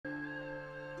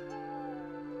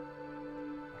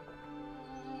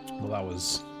Well, that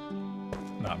was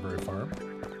not very far.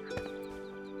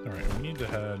 Alright, we need to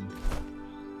head...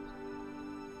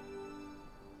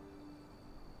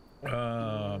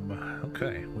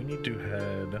 okay, we need to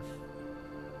head...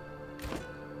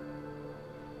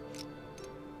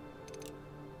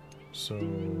 So, we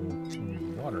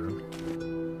need water.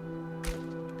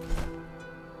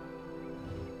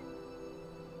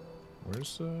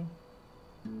 Where's the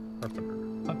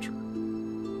carpenter? Hunter.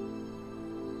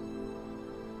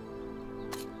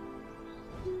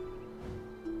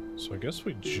 So I guess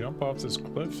we jump off this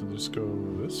cliff and just go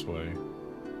this way.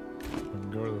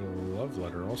 And go to the love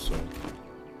letter also.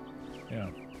 Yeah.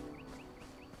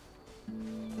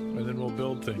 And then we'll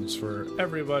build things for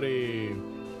everybody.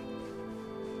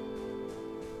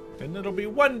 And it'll be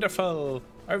wonderful!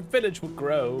 Our village will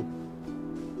grow.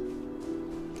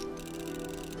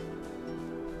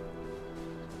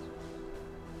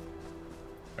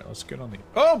 Alright, let's get on the...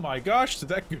 Oh my gosh! Did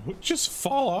that just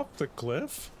fall off the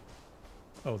cliff?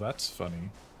 Oh, that's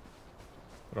funny.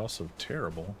 But also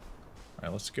terrible.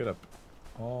 Alright, let's get up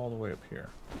all the way up here.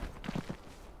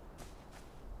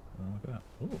 Oh, look at that.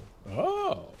 Ooh.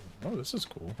 Oh! Oh, this is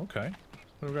cool. Okay.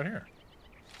 What do we got here?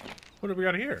 What do we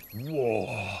got here?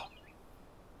 Whoa!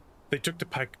 They took the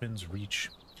pikemen's reach.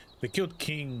 They killed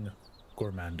King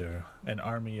Gormander. An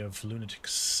army of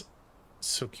lunatics,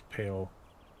 silky pale,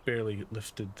 barely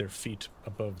lifted their feet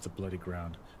above the bloody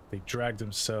ground. They dragged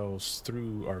themselves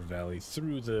through our valley,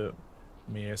 through the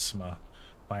miasma,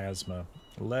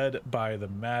 led by the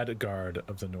mad guard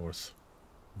of the north,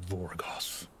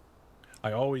 Vorgoth.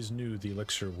 I always knew the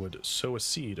elixir would sow a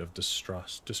seed of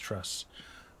distress.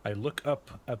 I look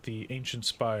up at the ancient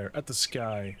spire, at the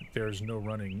sky. There is no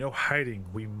running, no hiding.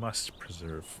 We must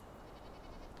preserve.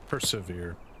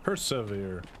 Persevere.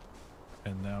 Persevere.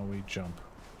 And now we jump.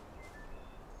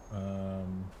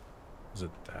 Is it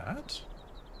that?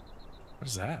 What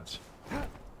is that?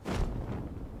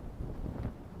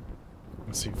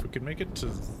 Let's see if we can make it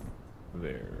to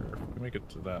there. If we make it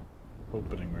to that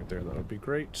opening right there, that would be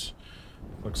great.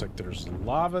 Looks like there's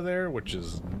lava there, which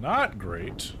is not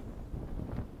great.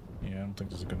 Yeah, I don't think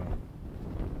this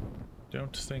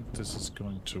is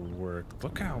going to work.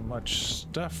 Look how much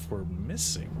stuff we're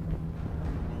missing.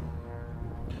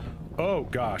 Oh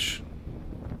gosh.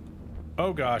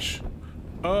 Oh gosh.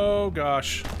 Oh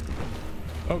gosh.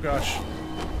 Oh gosh.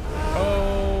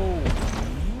 Oh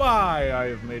my, I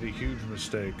have made a huge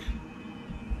mistake.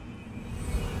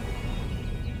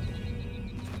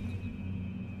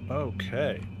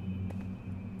 Okay.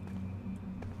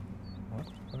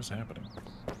 What is happening?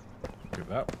 Okay,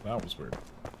 that was weird.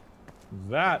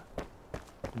 That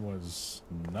was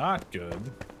not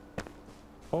good.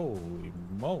 Holy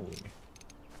moly.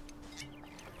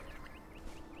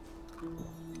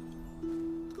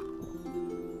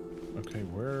 Okay,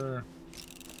 where...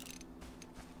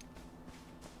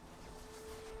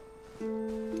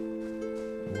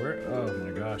 Oh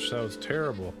my gosh, that was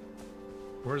terrible.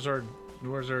 Where's our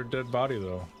dead body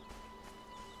though?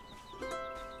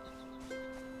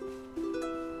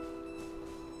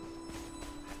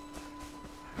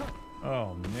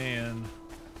 Oh man.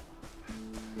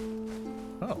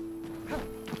 Oh.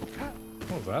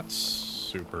 Oh, that's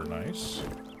super nice.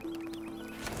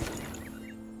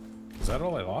 Is that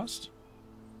all I lost?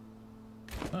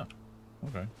 Huh.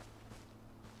 Okay.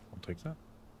 I'll take that.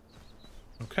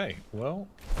 Okay, well.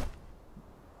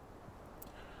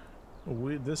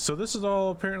 So this is all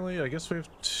apparently, I guess we have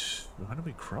to, how do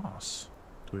we cross?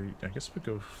 I guess we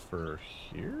go for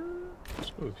here?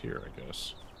 Let's go here, I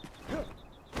guess.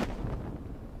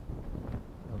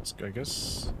 I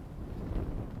guess,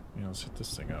 you know, let's hit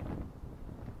this thing up.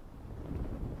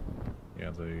 Yeah,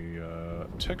 the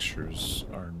textures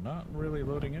are not really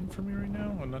loading in for me right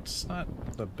now, and that's not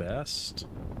the best.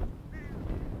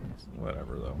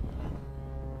 Whatever, though.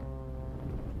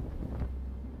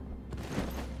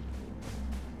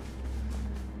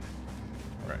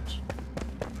 Right.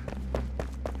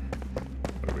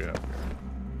 What do we have here?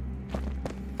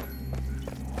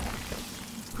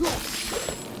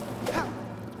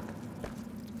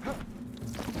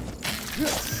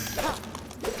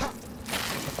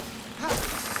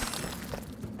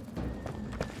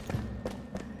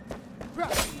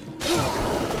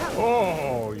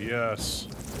 Oh, yes.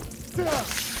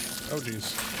 Oh,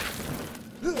 jeez.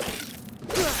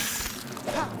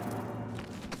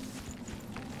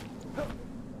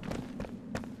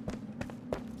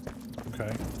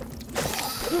 Okay.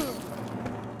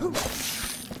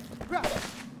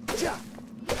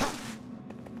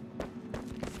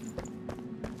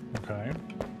 Okay.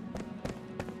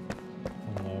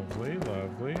 Lovely,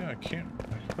 lovely. I feel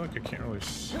like I can't really...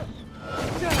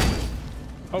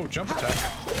 Oh, jump attack.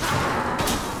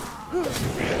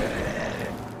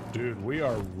 Dude, we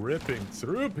are ripping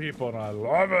through people and I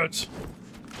love it.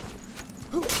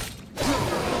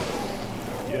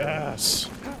 Yes.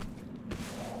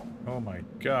 Oh my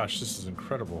gosh, this is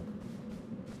incredible.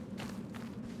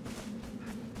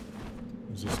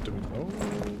 Is this doing...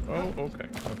 Oh, okay.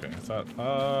 Okay, I thought...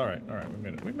 Alright, we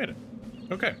made it. We made it.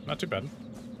 Okay, not too bad.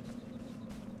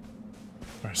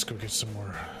 Alright, let's go get some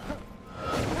more.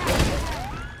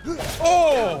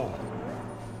 Oh!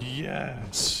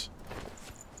 Yes!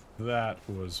 That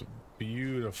was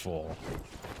beautiful.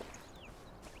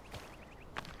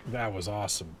 That was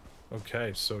awesome.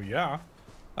 Okay, so yeah.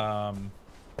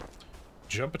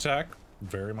 Jump attack,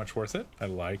 very much worth it. I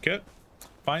like it.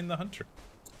 Find the hunter.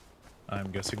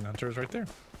 I'm guessing the hunter is right there.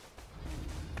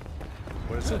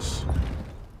 What is this?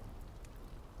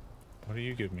 What do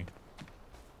you give me?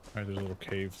 Alright, there's a little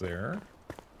cave there.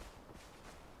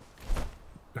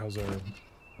 How's our...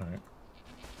 Alright.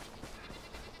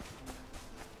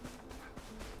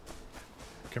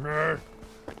 Come here!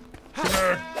 Come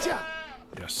here!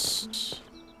 Yes.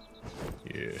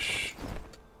 Yes.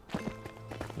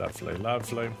 Lovely,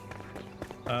 lovely.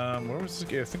 Where was the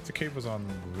cave? I think the cave was on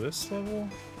this level?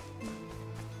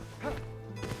 I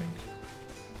think.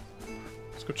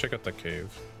 Let's go check out that cave.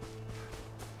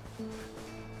 And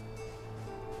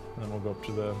then we'll go up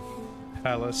to the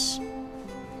palace.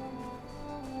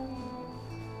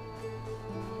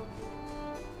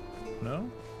 No?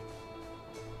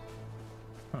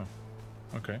 Huh.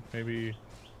 Okay, maybe...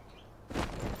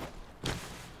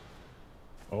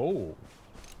 Oh!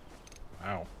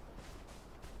 Wow.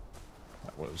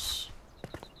 That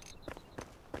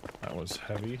was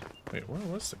heavy. Wait, where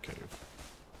was the cave?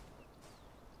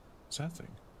 What's that thing?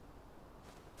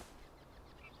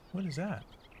 What is that?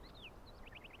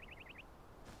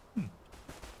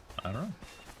 I don't know.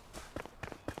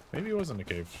 Maybe it wasn't a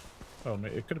cave. Oh,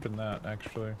 it could have been that,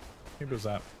 actually. Maybe it was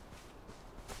that.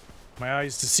 My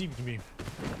eyes deceived me.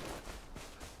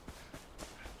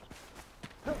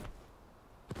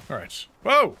 Alright.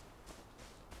 Whoa!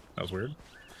 That was weird.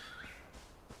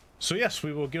 So yes,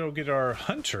 we will go get our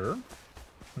hunter,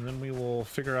 and then we will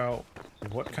figure out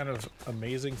what kind of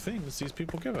amazing things these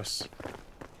people give us.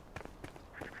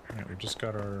 Alright, we just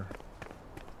got our...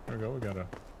 There we go, we got a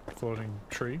floating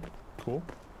tree. Cool.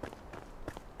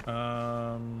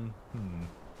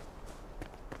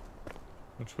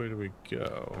 Which way do we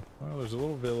go? Well, there's a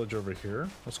little village over here.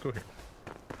 Let's go here.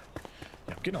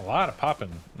 Yeah, I'm getting a lot of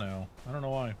popping now. I don't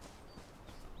know why.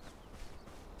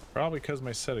 Probably because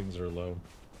my settings are low.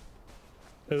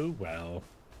 Oh well.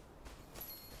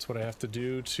 That's what I have to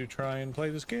do to try and play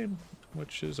this game,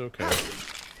 which is okay.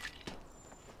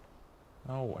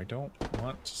 Oh, I don't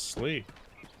want to sleep.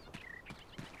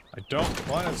 I don't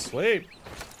want to sleep!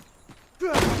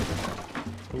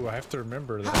 Ooh, I have to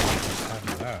remember that I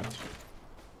have that.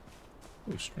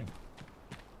 Ooh, string.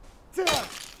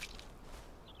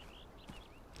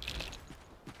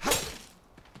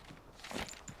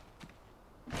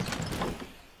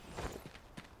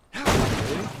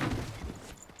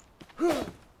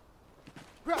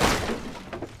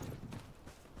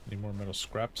 Need more metal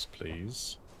scraps,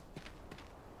 please.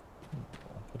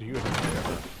 What do you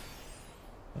have?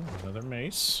 Oh, another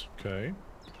mace. Okay.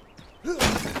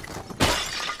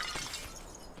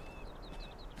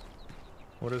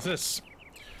 What is this?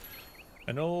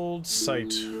 An old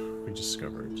site we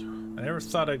discovered. I never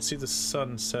thought I'd see the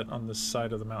sun set on this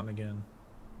side of the mountain again.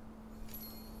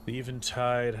 The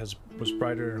eventide was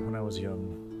brighter when I was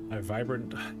young. A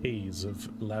vibrant haze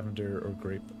of lavender or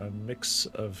grape, a mix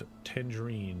of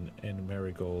tangerine and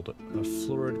marigold, a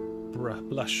florid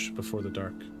blush before the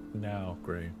dark, now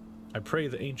gray. I pray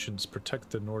the ancients protect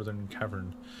the northern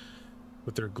cavern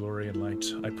with their glory and light.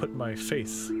 I put my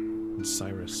faith in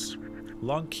Cyrus.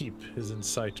 Long keep is in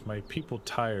sight. My people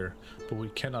tire, but we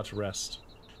cannot rest.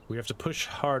 We have to push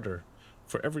harder.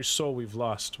 For every soul we've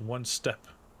lost, one step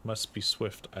must be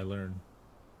swift, I learn.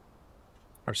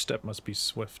 Our step must be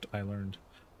swift, I learned.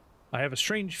 I have a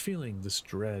strange feeling, this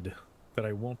dread, that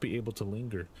I won't be able to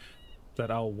linger, that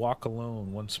I'll walk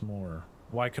alone once more.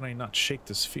 Why can I not shake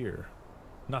this fear?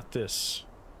 Not this.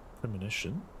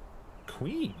 Premonition?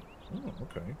 Queen. Oh,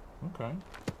 okay. Okay.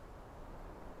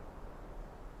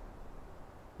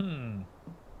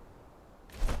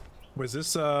 Was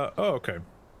this, oh, okay.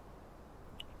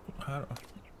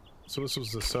 So this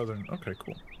was the southern, okay,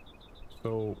 cool.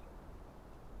 So,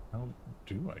 how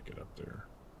do I get up there?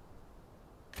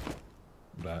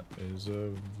 That is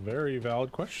a very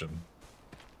valid question.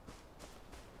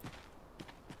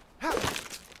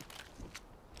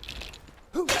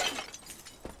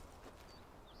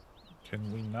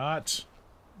 Can we not?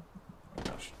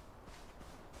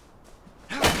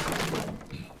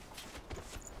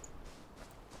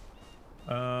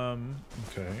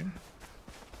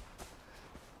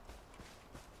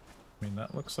 I mean,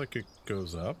 that looks like it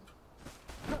goes up.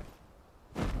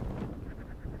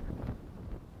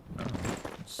 I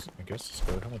guess it's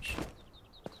good. How much?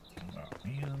 Oh,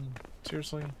 man.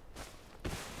 Seriously?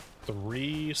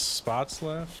 3 spots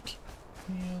left?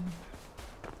 Man.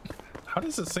 How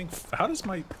does this thing... How does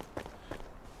my...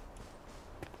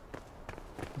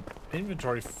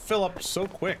 inventory fill up so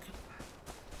quick?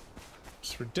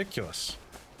 It's ridiculous.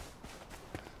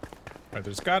 Alright,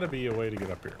 there's gotta be a way to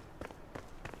get up here.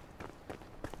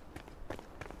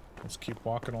 Let's keep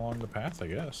walking along the path, I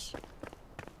guess.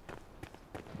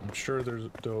 I'm sure there's...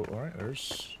 Alright,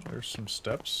 there's some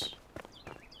steps.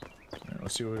 Alright,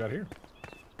 let's see what we got here.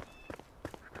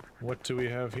 What do we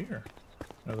have here?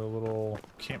 Another little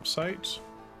campsite.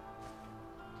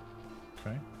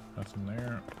 Okay, nothing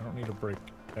there. I don't need to break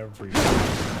every...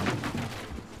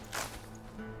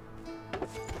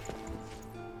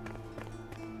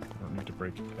 to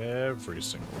break every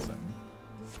single thing.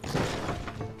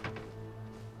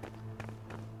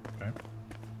 Okay.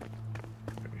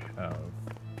 We have...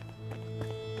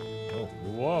 Oh,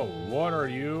 whoa, what are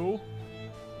you?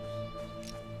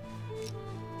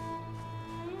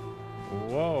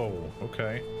 Whoa,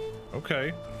 okay.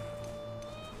 Okay.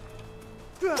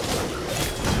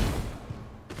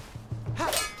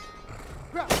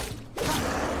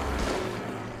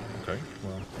 Okay,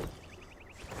 well...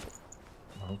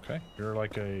 Okay, you're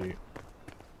like a...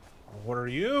 What are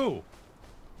you?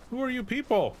 Who are you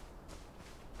people?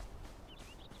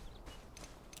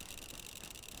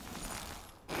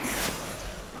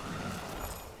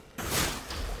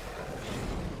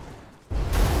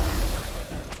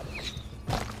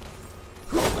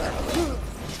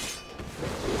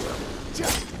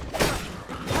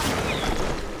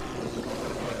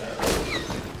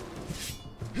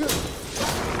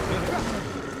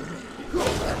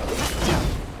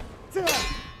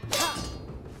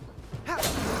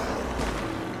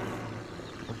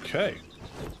 Okay.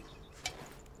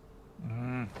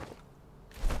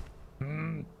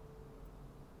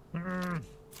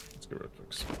 Let's get rid of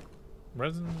this.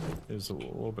 Resin is a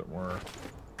little bit more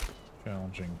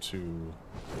challenging to,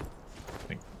 I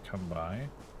think, come by.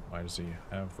 Why does he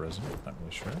have resin? Not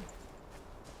really sure.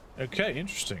 Okay,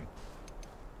 interesting.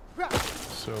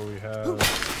 So we have...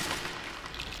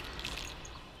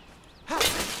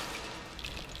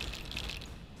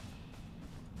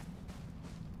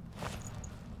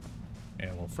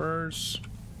 animal furs.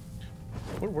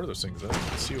 What were those things? I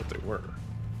didn't see what they were.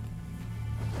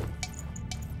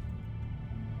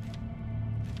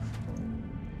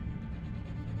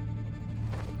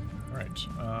 Alright,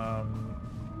 now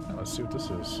let's see what this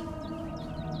is.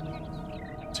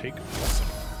 Take lesson.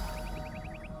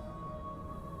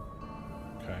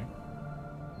 Okay.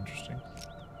 Interesting.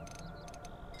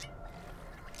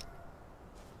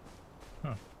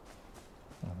 Huh.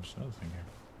 Oh, there's another thing here.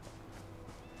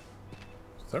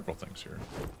 Several things here.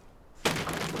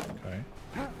 Okay.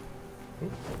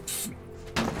 Oop.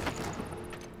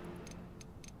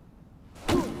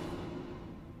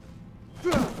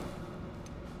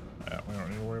 Yeah, we don't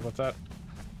need to worry about that.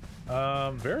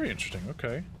 Very interesting.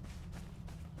 Okay.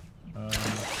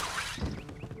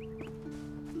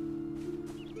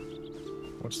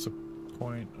 What's the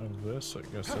point of this? I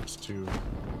guess that's to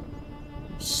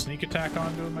sneak attack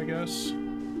onto him, I guess.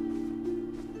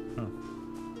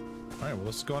 Alright, well,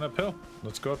 let's go on uphill.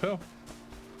 Let's go uphill.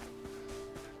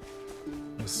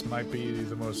 This might be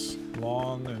the most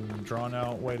long and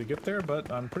drawn-out way to get there,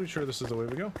 but I'm pretty sure this is the way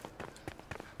we go.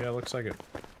 Yeah, it looks like it.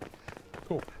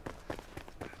 Cool.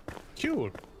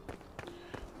 Cute.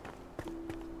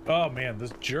 Oh, man, this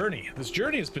journey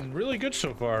has been really good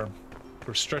so far.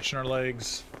 We're stretching our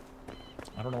legs.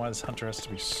 I don't know why this hunter has to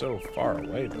be so far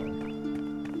away, though.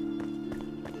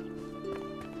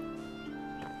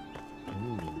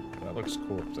 Looks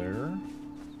cool up there.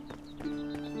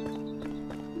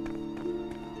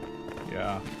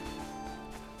 Yeah.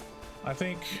 I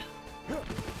think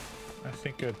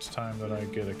it's time that I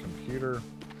get a computer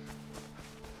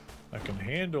that can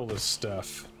handle this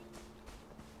stuff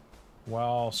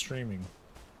while streaming.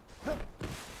 I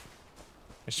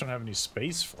just don't have any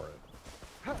space for it.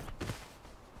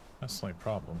 That's the only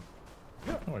problem.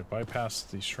 Oh, I bypassed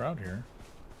the shroud here.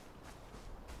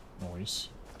 Nice.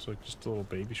 It's like just a little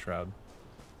baby shroud.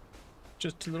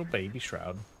 Just a little baby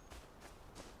shroud.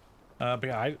 But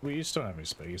yeah, we just don't have any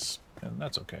space, and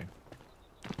that's okay.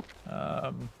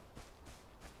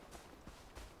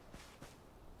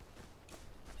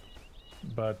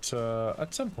 But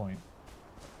at some point,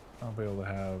 I'll be able to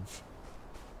have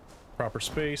proper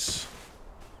space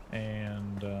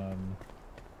and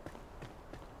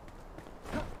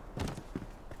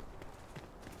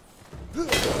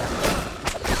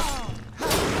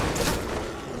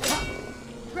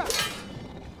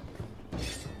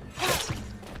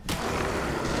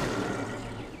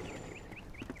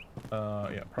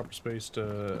proper space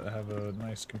to have a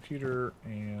nice computer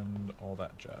and all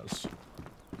that jazz.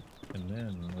 And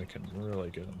then we can really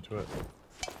get into it.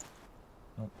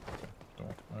 Oh, okay.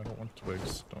 I don't want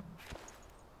twigs. Don't.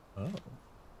 Oh.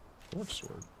 Torch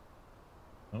sword.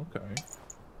 Okay.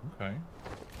 Okay.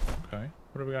 Okay.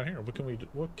 What do we got here? What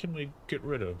can we get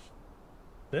rid of?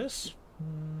 This?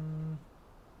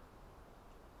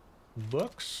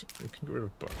 Books? We can get rid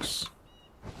of books.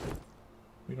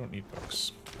 We don't need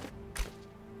books.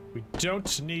 We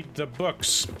don't need the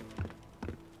books.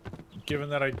 Given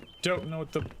that I don't know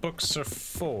what the books are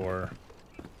for.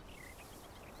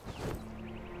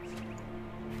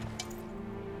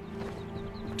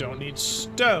 Don't need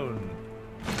stone.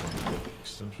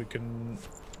 Since we can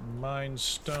mine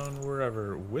stone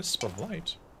wherever. Wisp of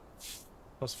light.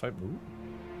 +5. Ooh.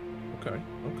 Okay.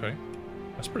 Okay.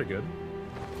 That's pretty good.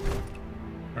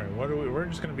 Alright, what are we're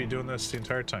just gonna be doing this the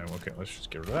entire time. Okay, let's just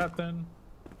get rid of that then.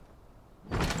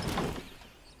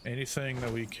 Anything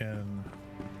that we can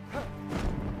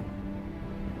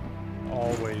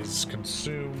always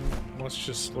consume. Let's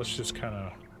just kind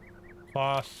of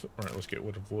cloth. Alright, let's get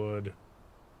rid of wood.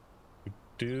 We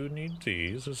do need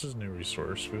these. This is a new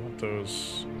resource. We want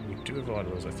those. We do have a lot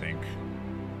of those, I think.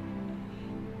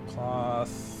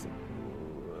 Cloth.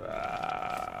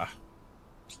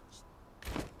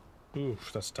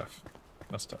 Oof, that's tough.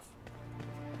 That's tough.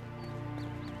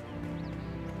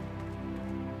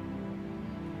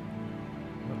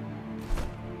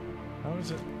 How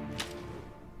is it?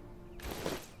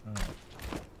 Oh.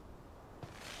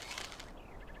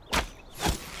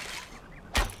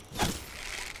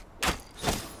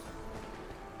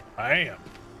 Bam!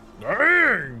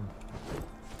 Dang!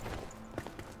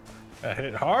 That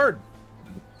hit hard.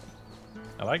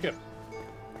 I like it.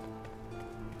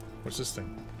 What's this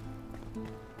thing?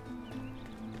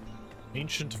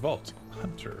 Ancient Vault.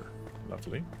 Hunter.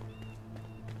 Lovely.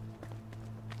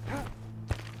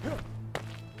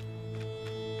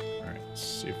 Alright, let's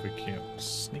see if we can't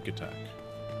sneak attack.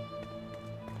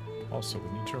 Also, we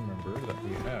need to remember that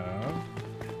we have...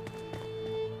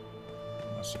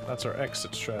 That's our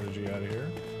exit strategy out of here.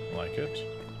 I like it.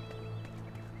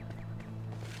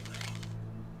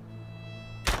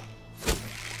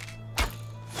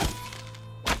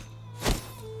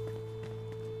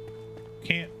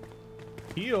 Can't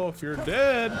heal if you're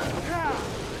dead.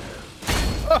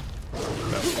 Ah!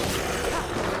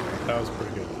 That was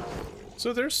pretty good.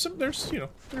 So there's some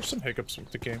hiccups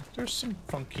with the game. There's some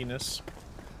funkiness.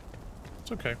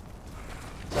 It's okay.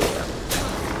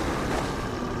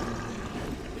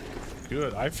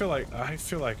 Good. I feel like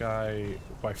by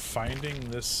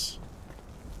finding this.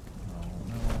 No.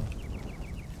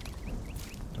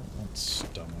 Don't want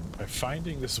stone. By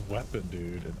finding this weapon,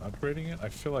 dude, and upgrading it, I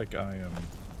feel like I am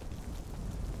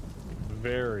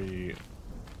very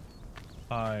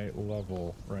high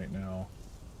level right now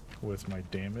with my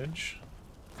damage.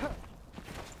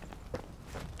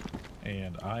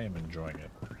 And I am enjoying it.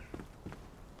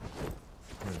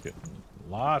 We're getting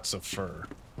lots of fur.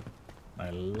 I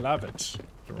love it.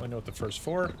 Don't really know what the fur's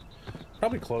for.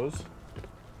 Probably clothes.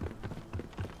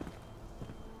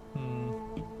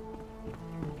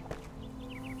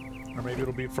 Or maybe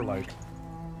it'll be for like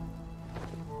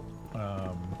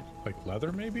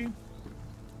leather, maybe?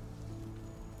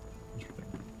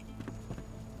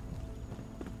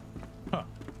 Huh.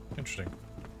 Interesting.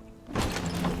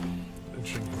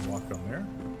 Interesting to walk on there.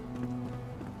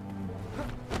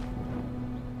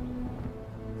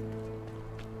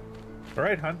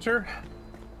 Alright, Hunter.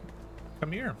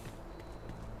 Come here.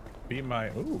 Be my...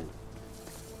 Ooh.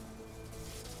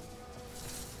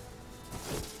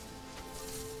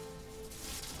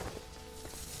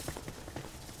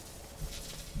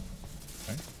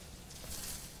 Okay.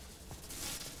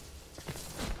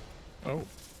 Oh,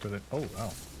 did it... Oh,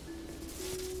 wow.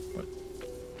 What?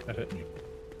 That hit me.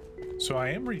 So I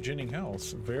am regening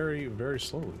health very, very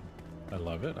slowly. I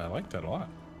love it. I like that a lot.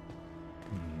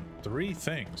 3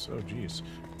 things. Oh, geez.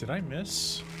 Did I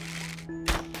miss?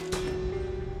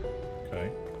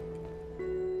 Okay.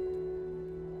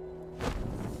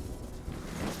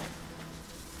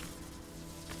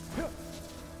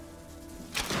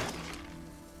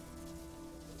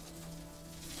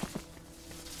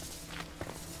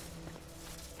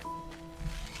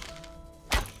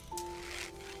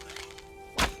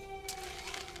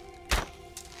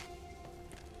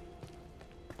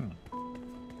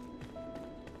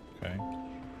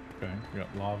 We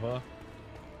got lava.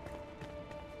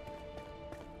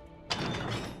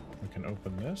 We can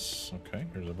open this. Okay,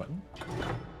 here's a button.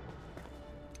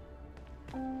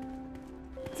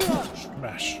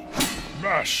 Smash!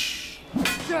 Smash!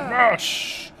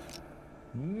 Smash!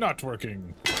 Not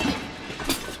working.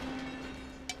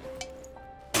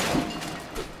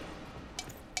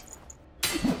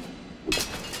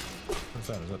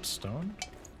 that? Is that stone?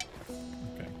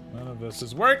 Okay. None of this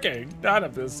is working. None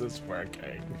of this is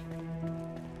working.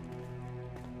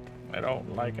 I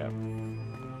don't like it.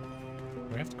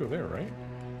 We have to go there, right?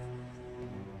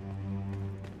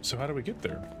 So how do we get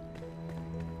there?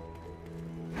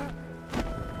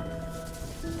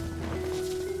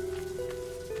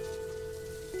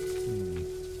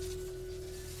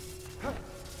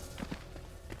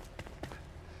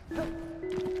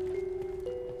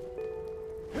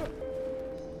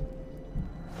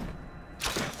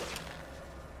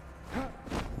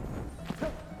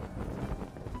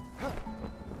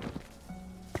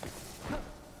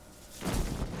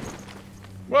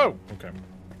 Whoa! Okay.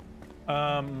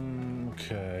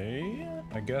 Okay.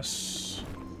 I guess.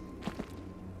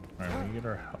 Alright, we get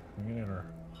our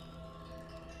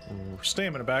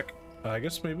stamina back. I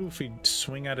guess maybe if we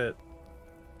swing at it.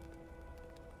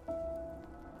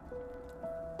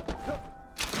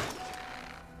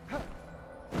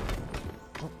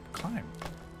 Oh, climb.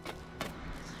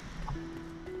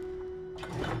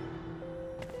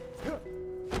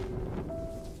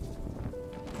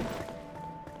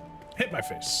 Hit my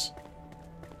face.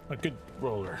 A good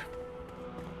roller.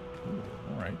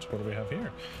 Alright, what do we have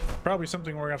here? Probably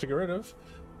something we're gonna have to get rid of.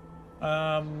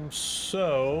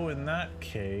 So in that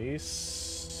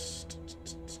case,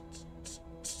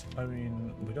 I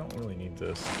mean, we don't really need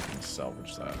this. We can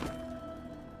salvage that.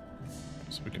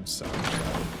 So we can salvage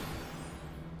that.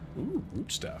 Ooh,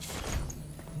 root staff.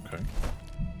 Okay.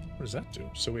 What does that do?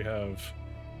 So we have.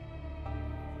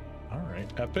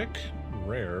 Alright, epic,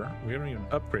 rare. We haven't even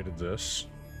upgraded this.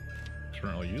 We're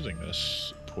not really using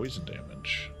this. Poison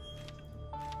damage.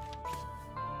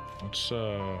 Let's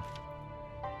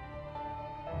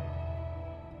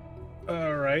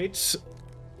Alright.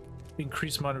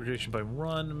 Increase moderation by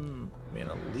 1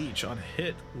 mana leech. On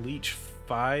hit, leech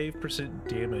 5%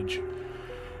 damage.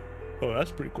 Oh,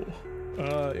 that's pretty cool.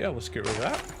 Yeah, let's get rid of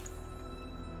that.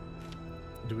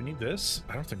 Do we need this?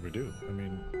 I don't think we do. I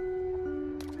mean,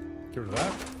 get rid of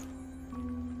that.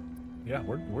 Yeah,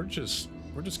 we're just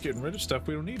getting rid of stuff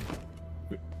we don't need.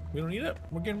 We don't need it.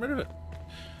 We're getting rid of it.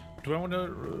 Do I want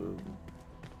to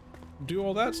do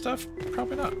all that stuff?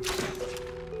 Probably not. I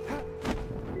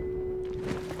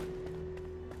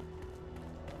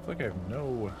feel like I have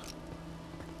no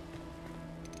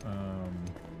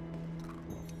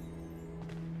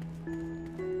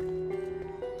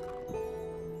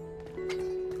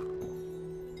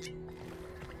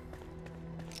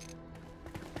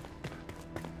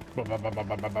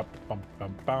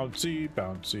bouncy,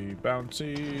 bouncy,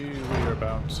 bouncy. We are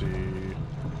bouncy.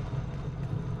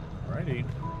 Alrighty.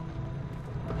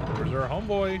 Where's our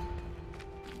homeboy?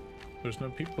 There's no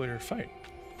people here to fight.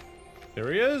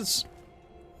 There he is.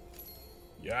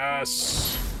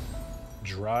 Yes.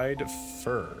 Dried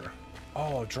fur.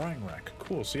 Oh, drying rack.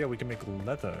 Cool. So yeah, we can make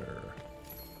leather.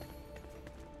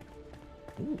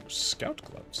 Ooh, scout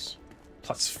gloves.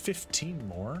 Plus 15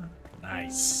 more.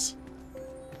 Nice.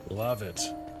 Love it.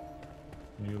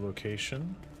 New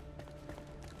location.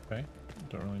 Okay.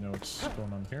 Don't really know what's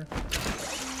going on here.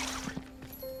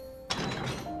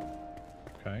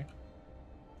 Okay.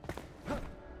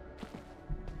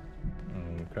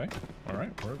 Okay.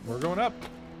 Alright, we're going up.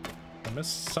 I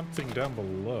missed something down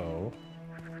below.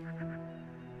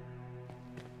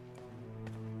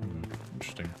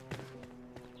 Interesting.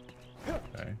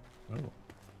 Okay. Oh.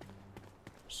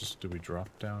 Do we drop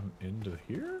down into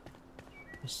here?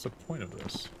 What's the point of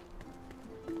this?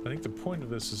 I think the point of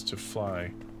this is to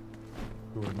fly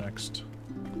to our next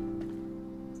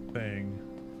thing.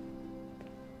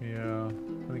 Yeah,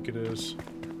 I think it is.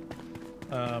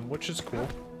 Which is cool.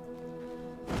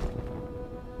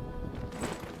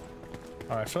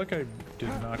 I feel like I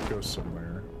did not go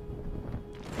somewhere.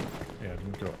 Yeah, I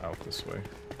didn't go out this way.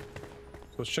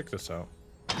 So let's check this out.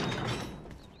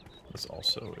 This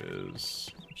also is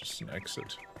just an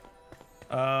exit.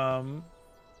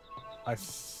 I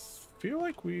feel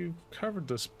like we've covered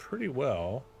this pretty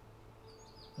well.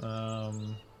 I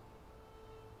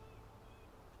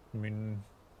mean,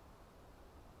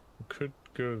 we could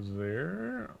go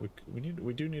there.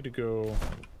 We do need to go.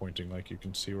 I'm pointing, like you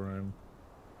can see where I'm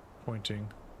pointing.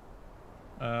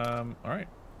 All right.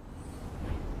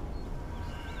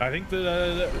 I think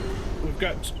that we've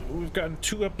gotten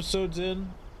 2 episodes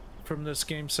in from this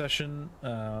game session.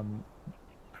 I mean,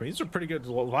 these are pretty good.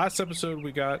 Last episode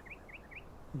we got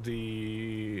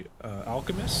the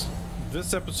alchemist.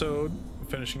 This episode,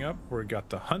 finishing up, we got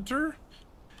the hunter.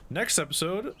 Next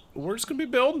episode, we're just gonna be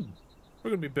building.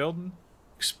 We're gonna be building,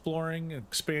 exploring,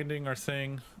 expanding our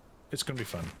thing. It's gonna be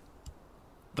fun.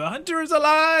 The hunter is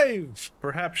alive!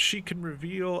 Perhaps she can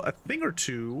reveal a thing or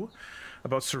two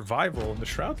about survival in the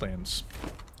Shroudlands.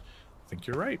 I think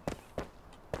you're right.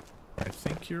 I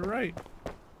think you're right.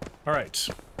 All right.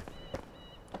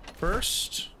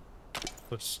 First,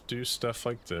 let's do stuff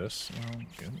like this.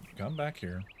 Come back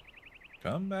here.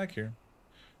 Come back here.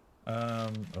 Oh,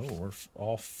 we're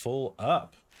all full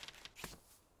up.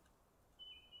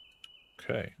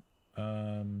 Okay.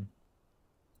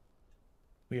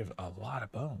 We have a lot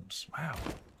of bones. Wow.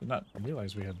 Did not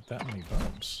realize we had that many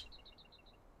bones.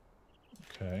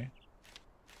 Okay.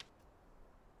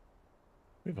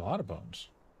 We have a lot of bones.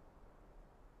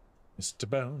 Mr.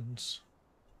 Bones.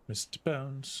 Mr.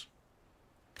 Bones.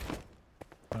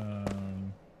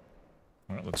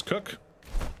 Alright, let's cook.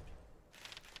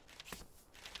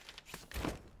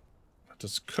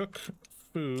 Let's cook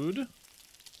food.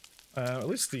 At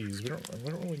least these. We don't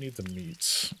really need the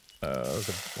meats.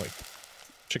 Like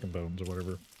chicken bones or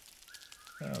whatever.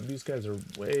 These guys are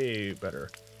way better.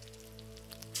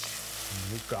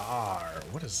 Mugar.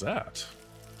 What is that?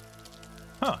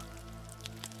 Huh.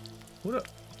 What a...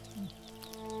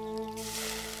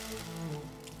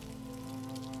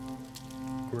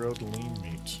 Grilled lean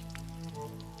meat.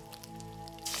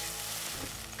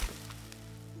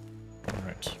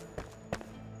 Alright.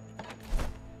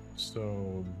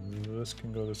 So, this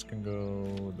can go, this can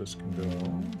go, this can go.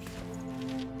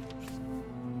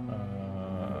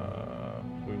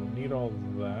 We will need all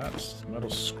that. Metal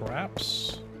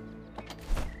scraps.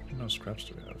 How many scraps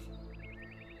do we have?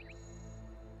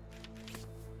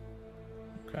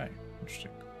 Okay,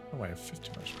 interesting. Oh, I have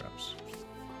 50 more scraps.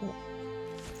 Cool.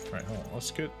 Alright, hold on.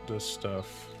 Let's get this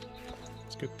stuff.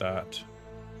 Let's get that.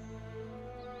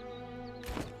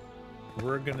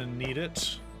 We're gonna need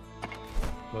it.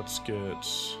 Let's get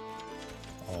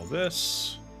all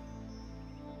this.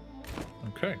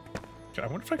 Okay. I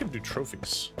wonder if I can do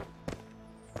trophies.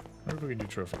 I wonder if we can do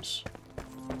trophies.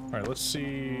 Alright, let's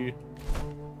see.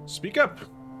 Speak up!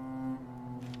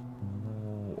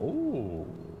 Oh.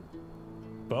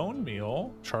 Bone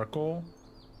meal. Charcoal.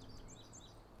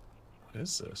 What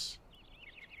is this?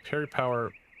 Parry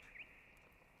power.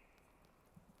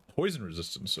 Poison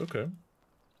resistance. Okay.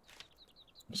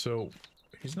 So,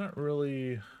 he's not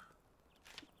really...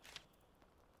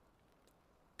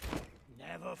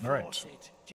 Never force All right. it.